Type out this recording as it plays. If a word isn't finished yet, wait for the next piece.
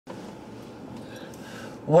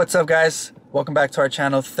What's up, guys? Welcome back to our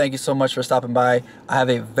channel. Thank you so much for stopping by. I have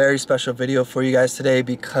a very special video for you guys today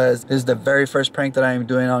because this is the very first prank that I am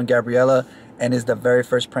doing on Gabriella and is the very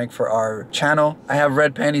first prank for our channel. I have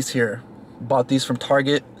red panties here. Bought these from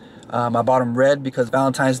Target. I bought them red because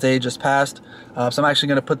Valentine's Day just passed. So I'm actually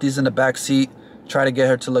gonna put these in the back seat, try to get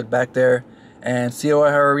her to look back there and see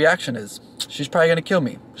what her reaction is. She's probably gonna kill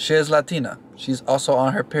me. She is Latina. She's also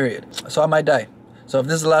on her period, so I might die. So if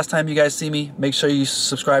this is the last time you guys see me, make sure you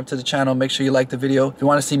subscribe to the channel. Make sure you like the video. If you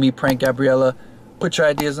want to see me prank Gabriella, put your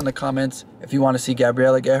ideas in the comments. If you want to see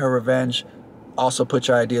Gabriella get her revenge, also put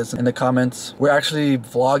your ideas in the comments. We're actually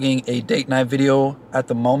vlogging a date night video at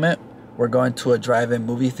the moment. We're going to a drive-in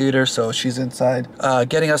movie theater, so she's inside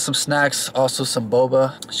getting us some snacks, also some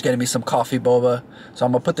boba. She's getting me some coffee boba. So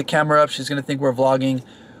I'm gonna put the camera up. She's gonna think we're vlogging.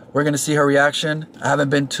 We're gonna see her reaction. I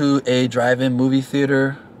haven't been to a drive-in movie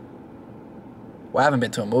theater. Well, I haven't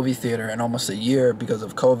been to a movie theater in almost a year because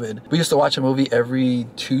of COVID. We used to watch a movie every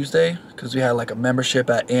Tuesday because we had like a membership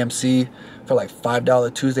at AMC for like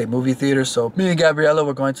 $5 Tuesday movie theater. So me and Gabriella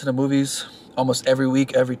were going to the movies almost every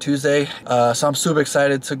week, every Tuesday. So I'm super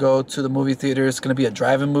excited to go to the movie theater. It's gonna be a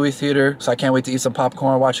drive-in movie theater. So I can't wait to eat some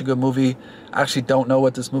popcorn, watch a good movie. I actually don't know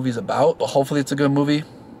what this movie's about, but hopefully it's a good movie.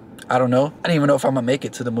 I don't know. I don't even know if I'm gonna make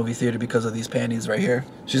it to the movie theater because of these panties right here.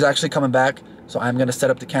 She's actually coming back, so I'm gonna set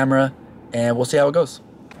up the camera and we'll see how it goes.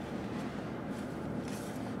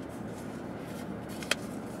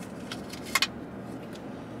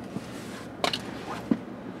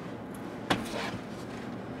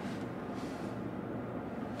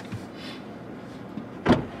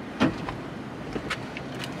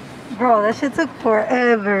 Bro, that shit took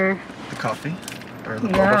forever. The coffee? Or the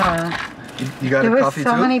boba? You got a coffee too?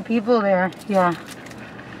 There were so many people there. Yeah.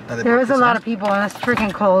 There was a lot of people and it's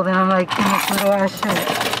freaking cold and I'm like in this little ass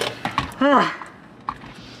shit.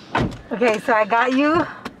 Okay, so I got you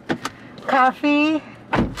coffee,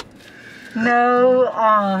 no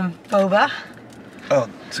boba. Oh,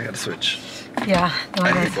 so you gotta switch. Yeah.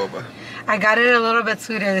 I hate boba. I got it a little bit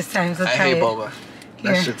sweeter this time, so try it. I hate boba.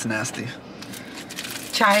 That shit's nasty.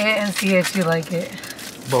 Try it and see if you like it.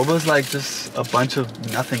 Boba's like just a bunch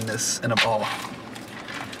of nothingness in a ball.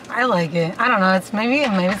 I like it. I don't know. It's maybe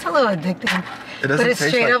it's a little addicting. It doesn't but it's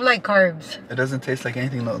taste straight up like carbs. It doesn't taste like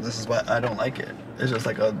anything though. This is why I don't like it. It's just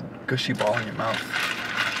like a gushy ball in your mouth.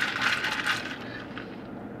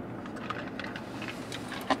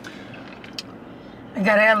 I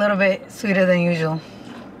got it a little bit sweeter than usual.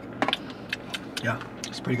 Yeah,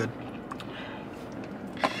 it's pretty good.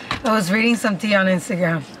 I was reading some tea on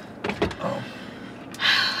Instagram. Oh.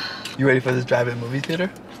 You ready for this drive-in movie theater?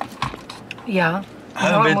 Yeah. You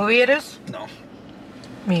know what movie it is? No.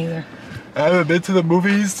 Me either. I haven't been to the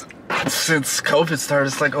movies since COVID started.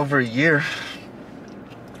 It's like over a year.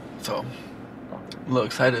 So, I'm a little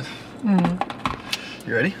excited. Mm-hmm.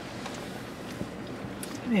 You ready?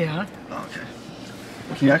 Yeah. Oh, okay.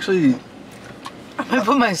 Can you actually... I'm gonna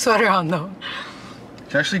put my sweater on though.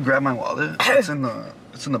 Can you actually grab my wallet? It's in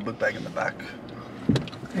the book bag in the back.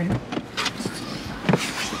 Okay.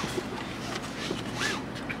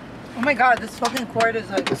 Oh my god, this fucking cord is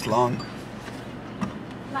like... It's long.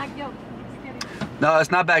 Like, yo. No,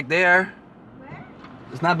 it's not back there. Where?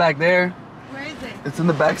 It's not back there. Where is it? It's in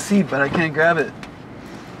the back seat, but I can't grab it.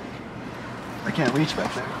 I can't reach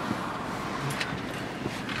back there.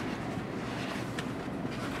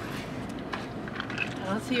 I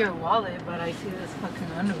don't see your wallet, but I see this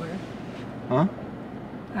fucking underwear. Huh?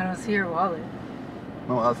 I don't see your wallet.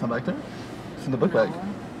 No, it's not back there? It's in the book bag.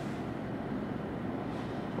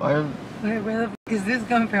 Why are... Where the fuck is this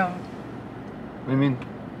come from? What do you mean?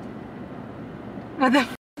 What the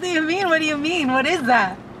f do you mean? What do you mean? What is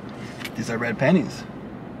that? These are red panties.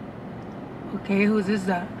 Okay, whose is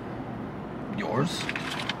that? Yours?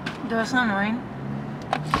 That's not mine.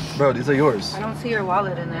 Bro, these are yours. I don't see your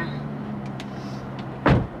wallet in there.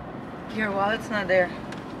 Your wallet's not there.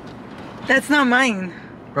 That's not mine.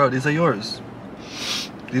 Bro, these are yours.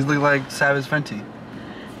 These look like Savage Fenty.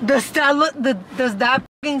 Does that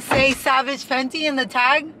fucking say Savage Fenty in the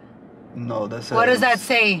tag? No, that says... What does that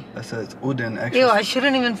say? That says Udin extra. Ew, I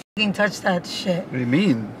shouldn't even fucking touch that shit. What do you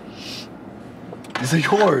mean? These are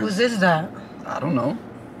yours. Whose is that? I don't know.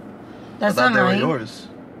 That's not mine. They were yours.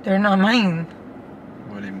 They're not mine.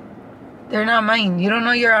 What do you mean? They're not mine. You don't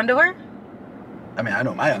know your underwear? I mean, I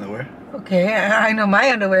know my underwear. Okay, I know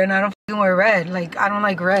my underwear and I don't fucking wear red. Like, I don't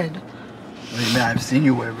like red. What do you mean? I've seen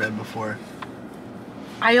you wear red before.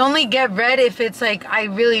 I only get red if it's like I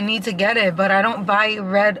really need to get it, but I don't buy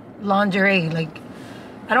red lingerie. Like,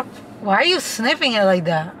 I don't... Why are you sniffing it like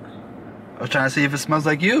that? I was trying to see if it smells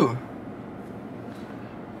like you.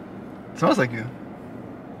 It smells like you.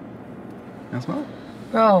 Can I smell?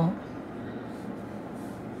 Bro.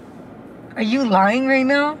 Are you lying right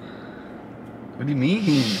now? What do you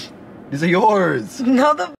mean? These are yours.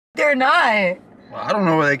 No, they're not. Well, I don't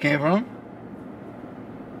know where they came from.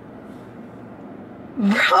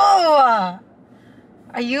 Bro.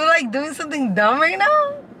 Are you like doing something dumb right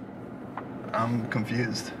now? I'm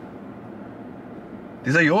confused.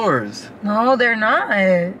 These are yours. No, they're not.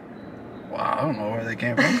 Wow, I don't know where they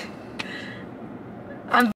came from.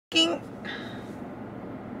 I'm fucking...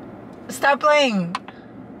 Stop playing.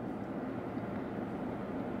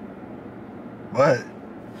 What?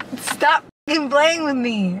 Stop fucking playing with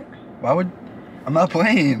me. Why would... I'm not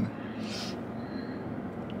playing.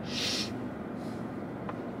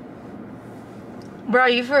 Bro, are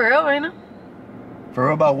you for real right now? For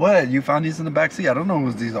real about what? You found these in the backseat. I don't know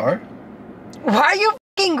whose these are. Why are you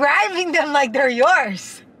fucking grabbing them like they're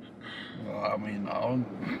yours? Well, I mean,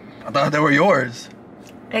 I thought they were yours.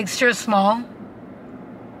 Extra small?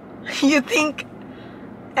 You think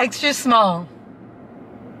extra small?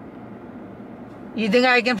 You think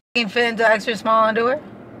I can fucking fit into extra small underwear?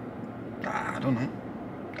 I don't know.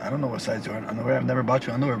 I don't know what size you're in underwear. I've never bought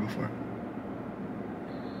you underwear before.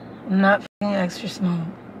 I'm not fucking extra small.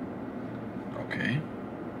 Okay.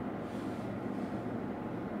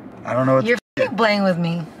 I don't know what You're fucking playing with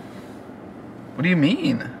me. What do you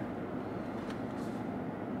mean?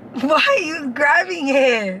 Why are you grabbing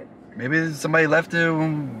it? Maybe somebody left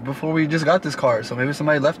it before we just got this car, so maybe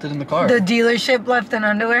somebody left it in the car. The dealership left an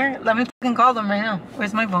underwear? Let me fucking call them right now.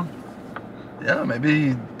 Where's my phone? Yeah,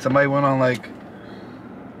 maybe somebody went on like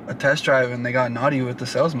a test drive and they got naughty with the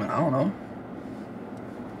salesman. I don't know.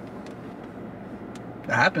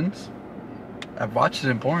 It happens. I've watched it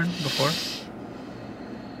in porn before.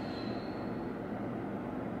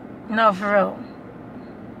 No, for real.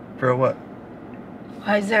 For what?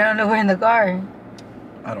 Why is there underwear in the car?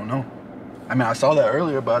 I don't know. I mean, I saw that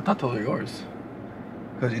earlier, but I thought those were yours.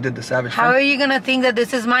 Because you did the savage. How are you gonna think that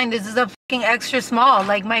this is mine? This is a fucking extra small.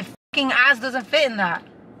 Like, my fucking ass doesn't fit in that.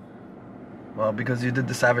 Well, because you did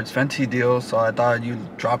the Savage Fenty deal, so I thought you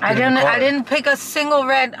dropped it in the car. I didn't pick a single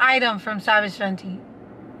red item from Savage Fenty.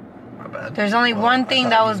 My bad. There's only one thing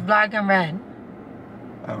that was black and red.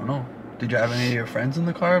 I don't know. Did you have any of your friends in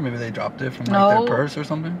the car? Maybe they dropped it from like their purse or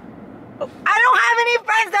something? I don't have any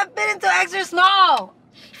friends that fit into extra small.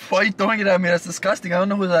 Why are you throwing it at me? That's disgusting. I don't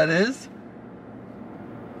know who that is.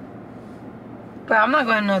 Bro, I'm not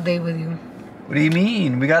going on no date with you. What do you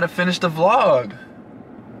mean? We gotta finish the vlog.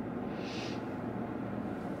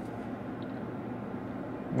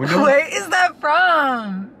 Where is that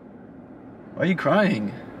from? Why are you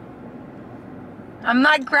crying? I'm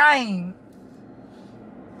not crying.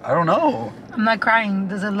 I don't know. I'm not crying.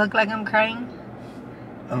 Does it look like I'm crying?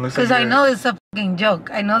 Because I know it's a fucking joke.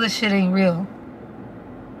 I know this shit ain't real.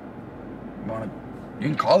 You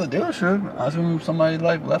can call the dealership. Ask them if somebody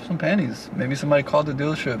like left some panties. Maybe somebody called the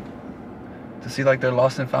dealership to see like they're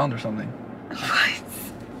lost and found or something. What?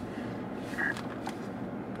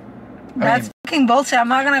 That's fucking bullshit. I'm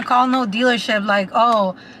not gonna call no dealership like,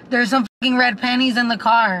 oh, there's some fucking red panties in the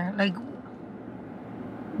car. Like,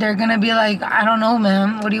 they're gonna be like, I don't know,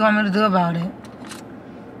 man. What do you want me to do about it?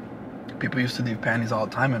 People used to leave panties all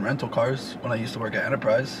the time in rental cars when I used to work at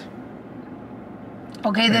Enterprise.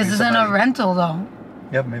 Okay, maybe this isn't a rental though.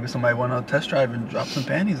 Yeah, maybe somebody went on a test drive and dropped some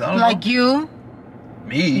panties. I don't know. Like you?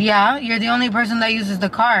 Me? Yeah, you're the only person that uses the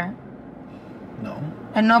car. No.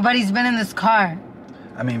 And nobody's been in this car.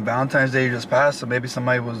 I mean, Valentine's Day just passed, so maybe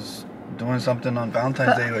somebody was doing something on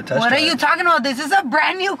Valentine's Day with a test drive. What are you talking about? This is a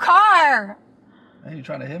brand new car. Are you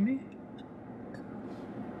trying to hit me?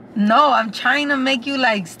 No, I'm trying to make you,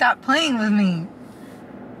 like, stop playing with me.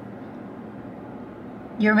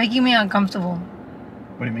 You're making me uncomfortable.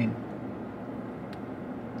 What do you mean?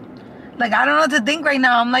 Like, I don't know what to think right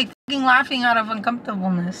now. I'm, like, fucking laughing out of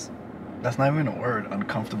uncomfortableness. That's not even a word,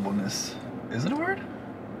 uncomfortableness. Is it a word?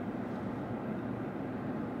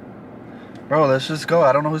 Bro, let's just go.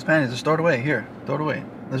 I don't know whose panties. Just throw it away. Here, throw it away.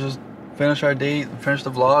 Let's just finish our date, finish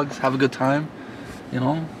the vlogs, have a good time. You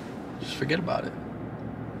know? Just forget about it.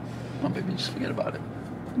 Come on, baby, just forget about it.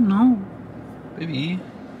 No. Baby.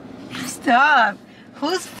 Stop.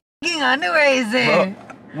 Whose fucking underwear is it?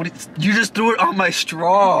 Bro, you just threw it on my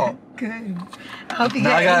straw. Good. I hope you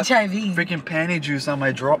now get HIV. Freaking panty juice on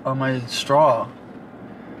my straw.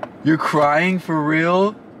 You're crying for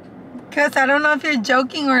real? Cause I don't know if you're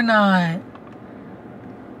joking or not.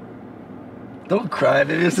 Don't cry,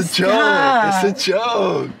 dude. It's a joke. It's a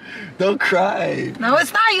joke. Don't cry. No,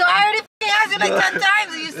 it's not. You already asked me like 10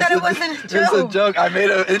 times and you said it wasn't a joke. It's a joke. I made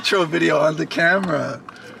an intro video on the camera.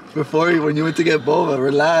 when you went to get boba,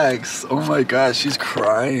 relax. Oh my God, she's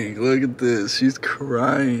crying. Look at this. She's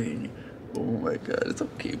crying. Oh my God, it's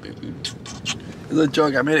okay, baby. It's a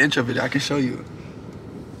joke. I made an intro video. I can show you.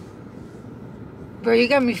 Bro, you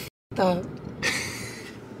got me f***ed up.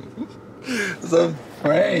 It's a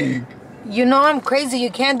prank. You know I'm crazy.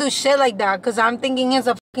 You can't do shit like that because I'm thinking it's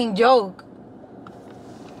a fucking joke.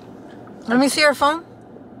 Let me see your phone.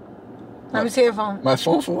 Let me see your phone. My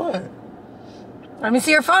phone for what? Let me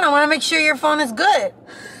see your phone. I want to make sure your phone is good.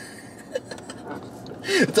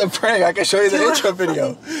 It's a prank. I can show you the intro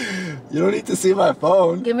video. You don't need to see my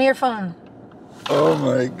phone. Give me your phone. Oh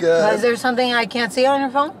my God. Is there something I can't see on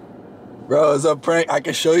your phone? Bro, it's a prank. I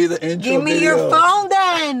can show you the intro video. Give me your phone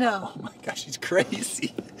then. Oh my gosh, she's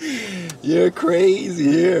crazy. You're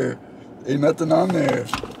crazy here. Ain't nothing on there.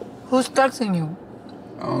 Who's texting you?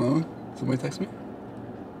 I don't know. Somebody text me?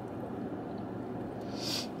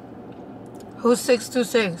 Who's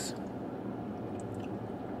 626?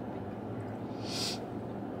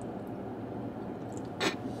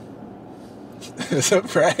 It's a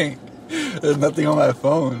prank. There's nothing on my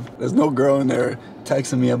phone. There's no girl in there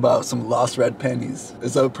texting me about some lost red pennies.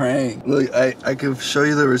 It's a prank. Look, I can show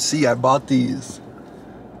you the receipt. I bought these.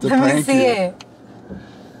 Let me see it.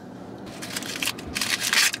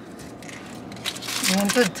 You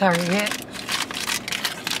went to Target?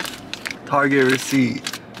 Target receipt.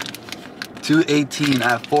 2/18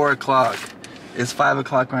 at 4 o'clock. It's 5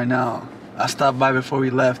 o'clock right now. I stopped by before we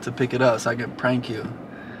left to pick it up so I can prank you.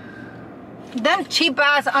 Them cheap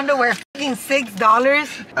ass underwear, fucking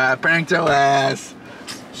 $6. I pranked your ass.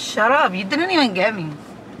 Shut up! You didn't even get me.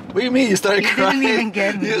 What do you mean? You started crying? You didn't even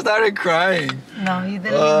get me. You started crying. No, you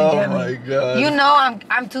didn't even get me. Oh my God. You know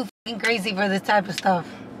I'm too fucking crazy for this type of stuff.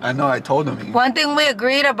 I know. I told him. One thing we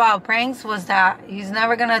agreed about pranks was that he's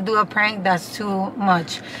never gonna do a prank that's too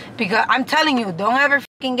much. Because I'm telling you, don't ever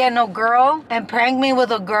fucking get no girl and prank me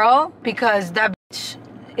with a girl because that bitch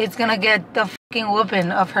is gonna get the fucking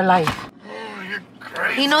whooping of her life. Oh, you're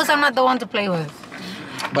crazy. He knows I'm not the one to play with.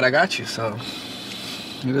 But I got you, so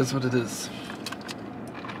it is what it is.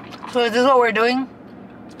 So is this what we're doing?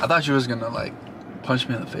 I thought you was gonna like punch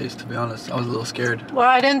me in the face. To be honest, I was a little scared. Well,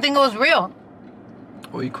 I didn't think it was real.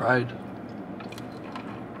 Well, you cried.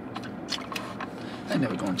 I ain't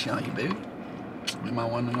never gonna cheat on you, baby. You're my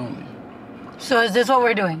one and only. So is this what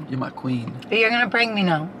we're doing? You're my queen. You're gonna prank me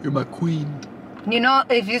now. You're my queen. You know,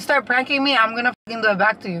 if you start pranking me, I'm gonna fucking do it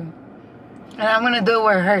back to you. And I'm gonna do it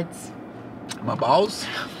where it hurts. My balls?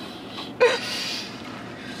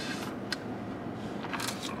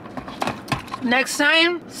 Next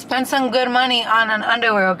time, spend some good money on an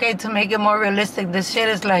underwear, okay? To make it more realistic. This shit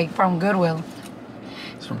is like from Goodwill.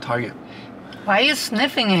 It's from Target. Why are you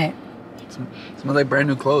sniffing it? Smells like brand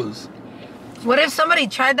new clothes. What if somebody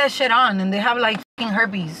tried that shit on and they have like fucking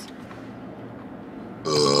herpes?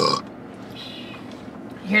 Ugh.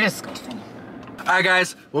 You're disgusting. Alright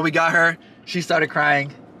guys, well we got her. She started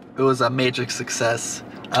crying. It was a major success.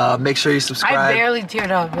 Make sure you subscribe. I barely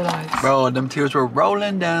teared up, relax. Bro, them tears were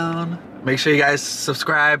rolling down. Make sure you guys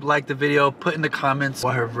subscribe, like the video, put in the comments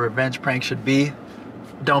what her revenge prank should be.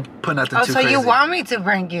 Don't put nothing too crazy. Oh, so you want me to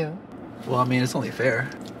prank you? Well, I mean, it's only fair.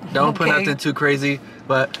 Don't put nothing too crazy,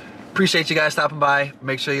 but appreciate you guys stopping by.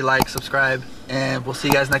 Make sure you like, subscribe, and we'll see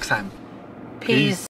you guys next time. Peace.